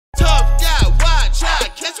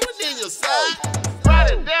switch in your side.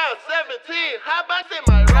 Ride it down 17, how about say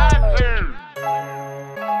my ride turn?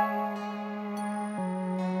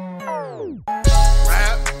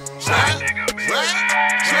 Rap, trap,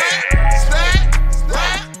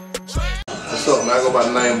 What's up, man? I go by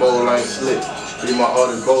the name Bowllane Slick. Be my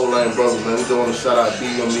artist Bowllane brothers, man. We just want to shout out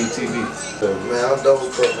DME TV. Man, I'm double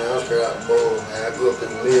cut, man. I'm straight out the bowl, man. I grew up in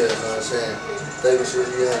the mill, you know what I'm saying? Thinking shit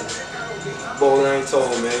young. Bowllane told,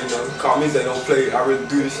 man, you know, call me that don't play, I really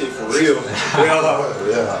do this shit for real.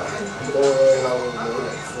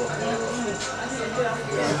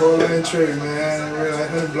 Bowllane trick, man. Real like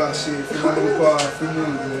 100 block shit. Free money bar, free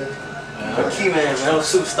music, man. I'm Key Man, man. I'm a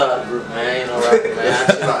superstar of the group, man. Ain't no rapper, man.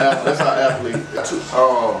 That's not athlete. I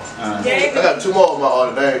got two more of my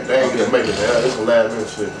artists. They ain't gonna make it, man. This is last minute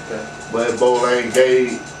shit. But it's Bowllane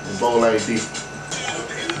Gay and Bowllane D.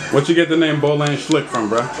 What you get the name Bowllane Slick from,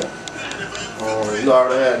 bro? You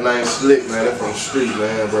already had the name Slick, man. That's from the street,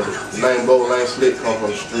 man. But the name Bowllane Slick come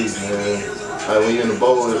from the street, man. Like when you're in the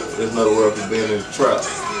bowl, there's another word for being in the trap.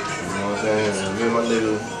 You know what I'm saying? And me and my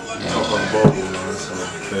nigga come from the bowl, man. So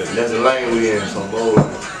that's the lane we in, so Bowllane.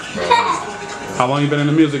 How long you been in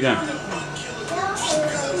the music game? I've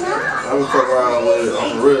been fucking around with on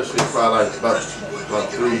some real shit probably like about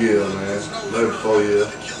 3 years, man. Maybe 4 years.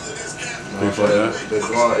 You know what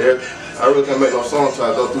I'm saying? I really can't make no song until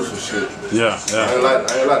I go through some shit. Yeah. I ain't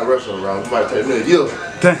like the rest of it around. It might take me a year.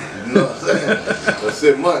 You know what I'm saying? But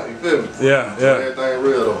 6 months, you feel me? Yeah. Everything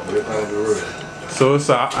real though. Everything be real. So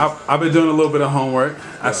I've been doing a little bit of homework.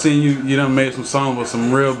 I seen you done made some songs with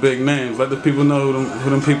some real big names. Let the people know who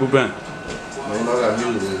them people been. Man, you know I got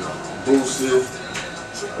music with Boosie.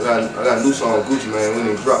 I got a new song with Gucci, man. We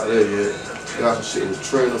didn't drop that yet. I got some shit with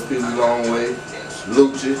Trina, People Long Way,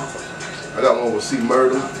 Lucci. I got one with C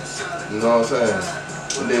Murder. You know what I'm saying?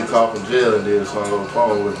 And then called from jail and did a song on the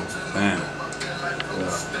phone with me. Damn.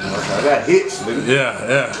 Yeah. I got hits, nigga.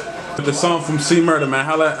 Yeah. The song from C Murder, man,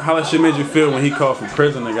 how that shit made you feel when he called from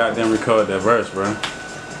prison to goddamn record that verse, bro? It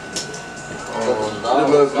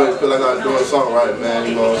made me feel like I was doing something right, man.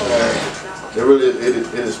 You know what I'm saying?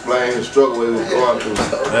 It explained his struggle he was going through.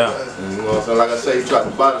 Yeah. And, you know what I'm saying? Like I say, he tried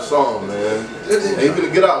to buy the song, man. And he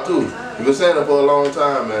finna get out too. He been saying that for a long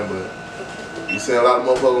time, man, but he said a lot of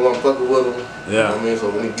motherfuckers want to fuck with him. Yeah. You know what I mean? So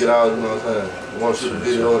when he get out, you know what I'm saying? He want to shoot the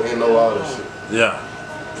video and know all that shit. Yeah.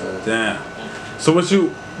 Damn. So what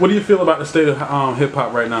do you feel about the state of hip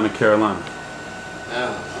hop right now in Carolina? I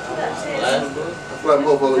feel like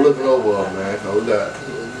motherfuckers looking over us, man.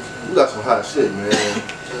 We got some hot shit, man.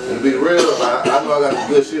 And to be real, like, I know I got some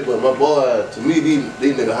good shit, but my boy, to me, these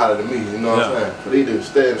niggas hotter than me. You know what I'm saying? Cause these niggas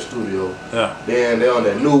stay in the studio. Yeah. Then they on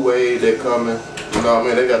that new wave, they coming. You know what I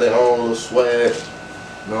mean? They got their own little swag.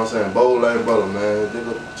 You know what I'm saying? Bowllane brother, man. They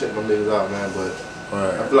go check my niggas out, man. But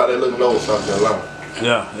I feel like they looking over South Carolina.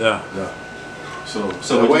 Yeah. So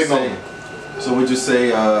would you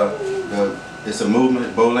say it's a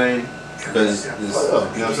movement, Bowllane? Because you know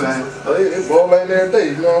what I'm saying? Oh, it's Bowllane every day,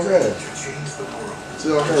 you know what I'm saying? See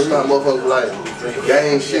what I'm saying? We not motherfuckers like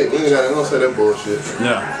gang shit. We ain't got to say that bullshit.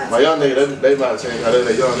 Yeah. My young niggas, they might change how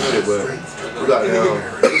they young shit, but we got them.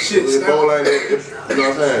 Shit, Bowllane, you know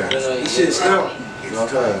what I'm saying? Shit, stout. You know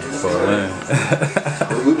what I'm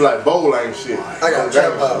saying? We be like Bowllane shit. I got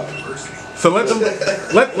trap out. So let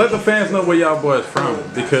the fans know where y'all boys from,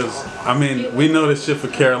 because I mean we know this shit for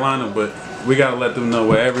Carolina, but we gotta let them know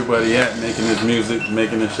where everybody at making this music,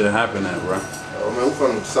 making this shit happen at, bro. Oh man, we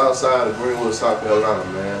from the south side of Greenwood, South Carolina,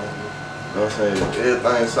 man. You know what I'm saying?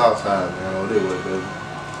 Everything south side, man. Oh, they with it, baby. You know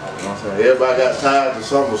what I'm saying? Everybody got ties to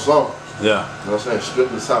something or something. Yeah. You know what I'm saying?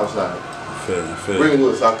 Strictly south side. Feel.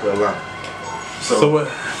 Greenwood, South Carolina. So what?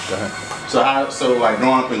 Go ahead. So like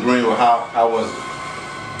growing up in Greenwood, how was it?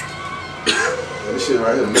 This shit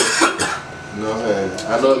right here, messy. You know what I'm saying?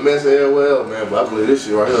 I know it's messy everywhere, man, but I believe this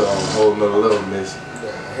shit right here on a whole nother level messy.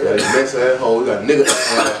 Yeah, it's messy that hole. We got niggas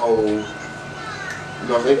on that hole. You know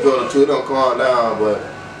what I'm saying? They go to two, it don't calm down, but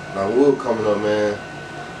now we were coming up, man.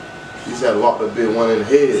 You just had to walk that bit one in the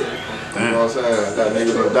head. Damn. You know what I'm saying? I got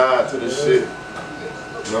niggas that died to this shit. You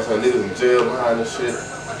know what I'm saying? Niggas in jail behind this shit.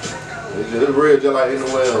 It's real just like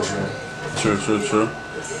anywhere else, man. True.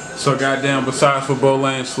 So goddamn, besides for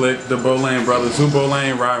Bowllane Slick, the Bowllane brothers, who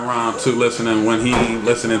Bowllane ride around to listening when he ain't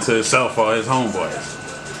listening to himself or his homeboys?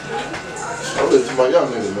 I listen to my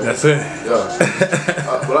young niggas, man. That's it.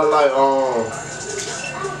 Yeah. But I like,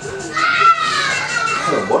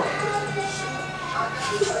 damn, boy.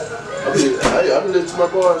 I listen to my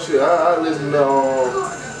boy and shit. I listen to,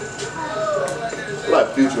 I like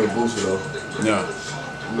Future and Boosie though. Yeah.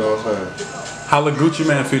 You know what I'm saying? How the Gucci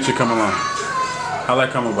Man feature come along? How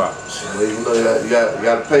that come about? Well, you know, you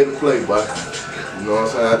got to pay to play, boy. You You know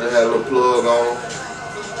what I'm saying? I just had a little plug on.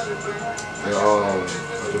 And I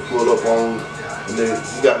just pulled up on, and then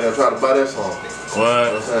he got there trying to buy that song. What? You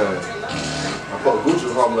know what I'm saying? I fuck Gucci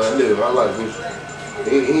was humble like nigga. I like Gucci.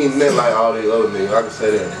 He ain't nothing like all these other niggas. I can say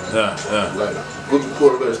that, man. Yeah. Like, Gucci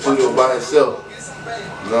pulled up at the studio by himself.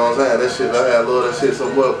 You know what I'm saying? That shit, I love that shit so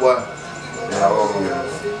much, boy. And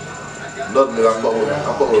another nigga I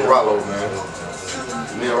fuck with Rollo, man.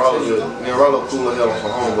 Me and Rollo cool as hell on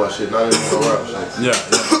some homeboy shit, not even no rap shit. Yeah.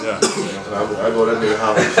 You know what I'm saying? I go to that nigga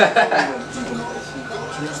house.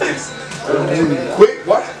 Quick,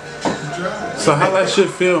 what? So how that shit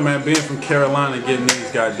feel, man, being from Carolina, getting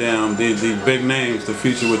these goddamn, these big names to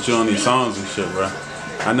feature with you on these songs and shit, bro?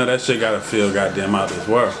 I know that shit gotta feel goddamn out this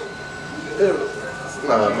world. Yeah.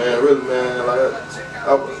 Nah, man, really, man, like,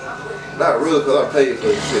 not really because I paid for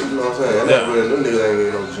this shit, you know what I'm saying? Yeah. Really, them niggas ain't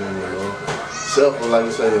getting no gym, you know. Except for, like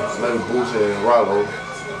you say, maybe Boosie and Rollo. You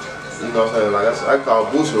know what I'm saying? Like, I call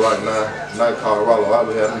Boosie right now, and I call Rollo. I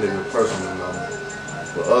be having them niggas personally, you know.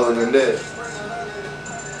 But other than that,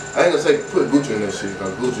 I ain't gonna say put Gucci in that shit,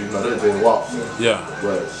 because Gucci, you know, they just walk. Yeah.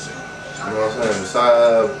 But, you know what I'm saying?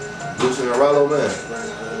 Besides Boosie and Rollo, man,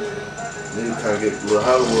 niggas kind of get a little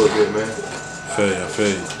Hollywood bit, man. Feel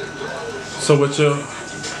you. So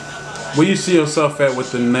where you see yourself at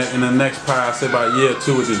with in the next probably I say about a year or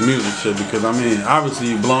two with this music shit? Because I mean, obviously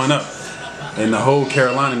you blowing up, and the whole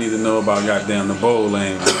Carolina need to know about goddamn the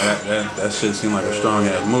Bowllane. That shit seem like a strong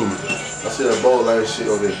ass movement. I see that Bowllane shit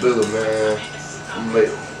gonna get bigger, man.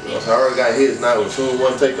 I already got hits now. As soon as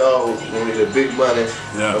one take off, when we get big money,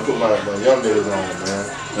 Yeah. I put my young niggas on, man.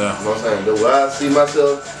 Yeah. You know what I'm saying? The way I see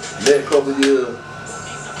myself, next couple of years,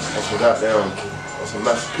 on some goddamn, on some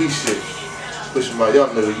masterpiece shit, pushing my young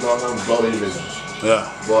niggas, you know what I'm saying? Blow these niggas. Yeah.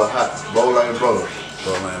 Boy, hot. Bowllane brother.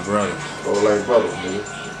 Bowllane brother. Bowllane brother, nigga.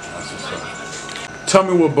 That's what's up. Tell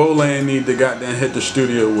me what Bowllane need to goddamn hit the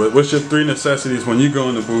studio with. What's your 3 necessities when you go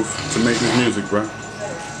in the booth to make this music, bro?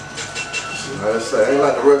 Like I say, I ain't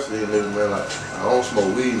like the rest of these niggas, man. Like, I don't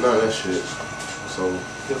smoke weed, none of that shit. So,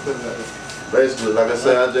 basically, like I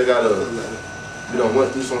said, I just gotta, you know,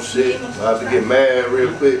 went through some shit. I have to get mad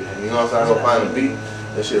real quick. You know what I'm saying? I go find a beat.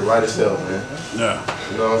 That shit right itself, man. Yeah.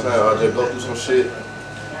 You know what I'm saying? I just go through some shit.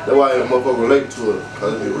 That's why the motherfucker relate to it.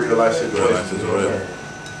 Because it's a real life situation. You know what I'm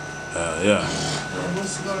saying? Yeah.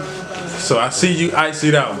 So I see you iced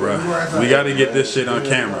out, bro. We got to get this shit on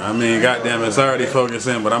camera. I mean, goddamn, it's already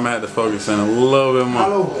focusing, but I'm gonna have to focus in a little bit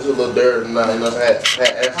more. It's a little dirty now, you know, had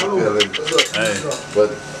extra feeling. Hey.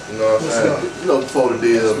 But, you know what I'm saying? You know, before the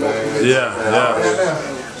deal, man. Yeah.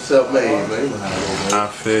 Self-made, man. You know how it go, man. I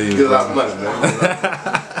feel you. Get a lot of money, man.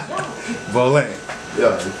 Bowllane.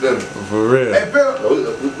 Yeah, you feel me? For real.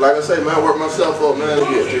 Like I say, man, I work myself up, man. I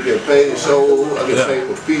get paid shows, I get paid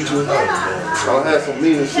for features. I don't have some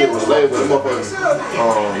meaning shit with the label. Them motherfuckers,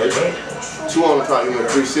 they 200 try to give me a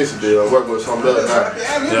 360 deal. I work with some other now.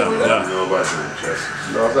 Yeah. You know what I'm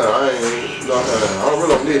saying? I ain't, you know what I'm saying? I don't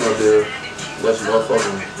really don't need no deal. That's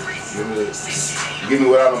motherfucking give me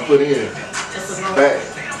what I done put in. Back.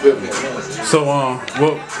 So,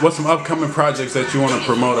 what's some upcoming projects that you want to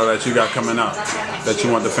promote or that you got coming out that you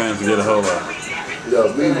want the fans to get a hold of?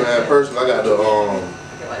 Yeah, me, man, personally, I got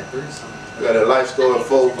that Life Story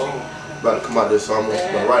 4 about to come out this summer.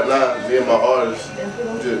 But right now, me and my artists,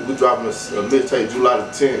 we dropping a mixtape July the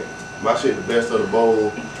 10th. My shit, the best of the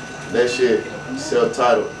bowl. That shit,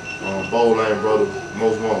 self-titled, Bowllane Brothers,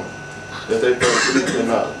 Most Wanted. That's their first release came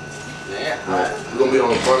out. We're gonna be on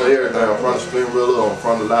the front of everything, on front of Spin Rilla, on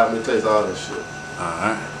front of Live Mixtapes, all that shit.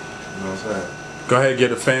 Alright. You know what I'm saying? Go ahead and get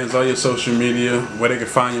the fans all your social media, where they can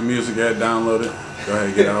find your music at, download it. Go ahead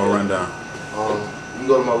and get that whole rundown. You can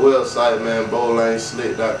go to my website, man,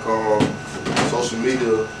 bowllaneslick.com. Social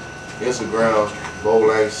media, Instagram,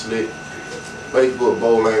 Bowllane Slick. Facebook,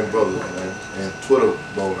 Bowllane Brothers, man. And Twitter,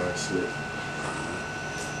 Bowllane Slick.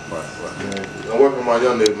 Right. Man, I'm working with my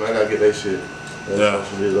young niggas, man. I gotta get that shit. Yeah.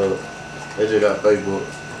 They just got Facebook.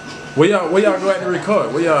 Where y'all go out to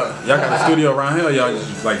record? Where y'all got a studio around here? Or y'all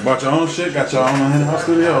just like bought your own shit, got your own in-house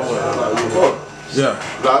studio? Or what? Yeah.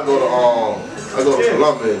 I go to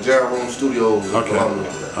Columbia, Jam Room Studios in Columbia.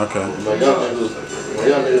 Okay. My young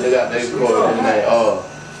niggas, they got their recording in there.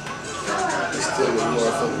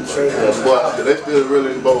 But they still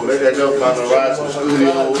really bold. They never find a ride to the studio. You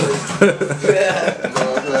know what I'm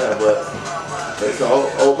saying? But they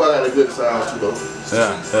got a good sound too, though.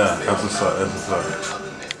 Yeah. That's what's up.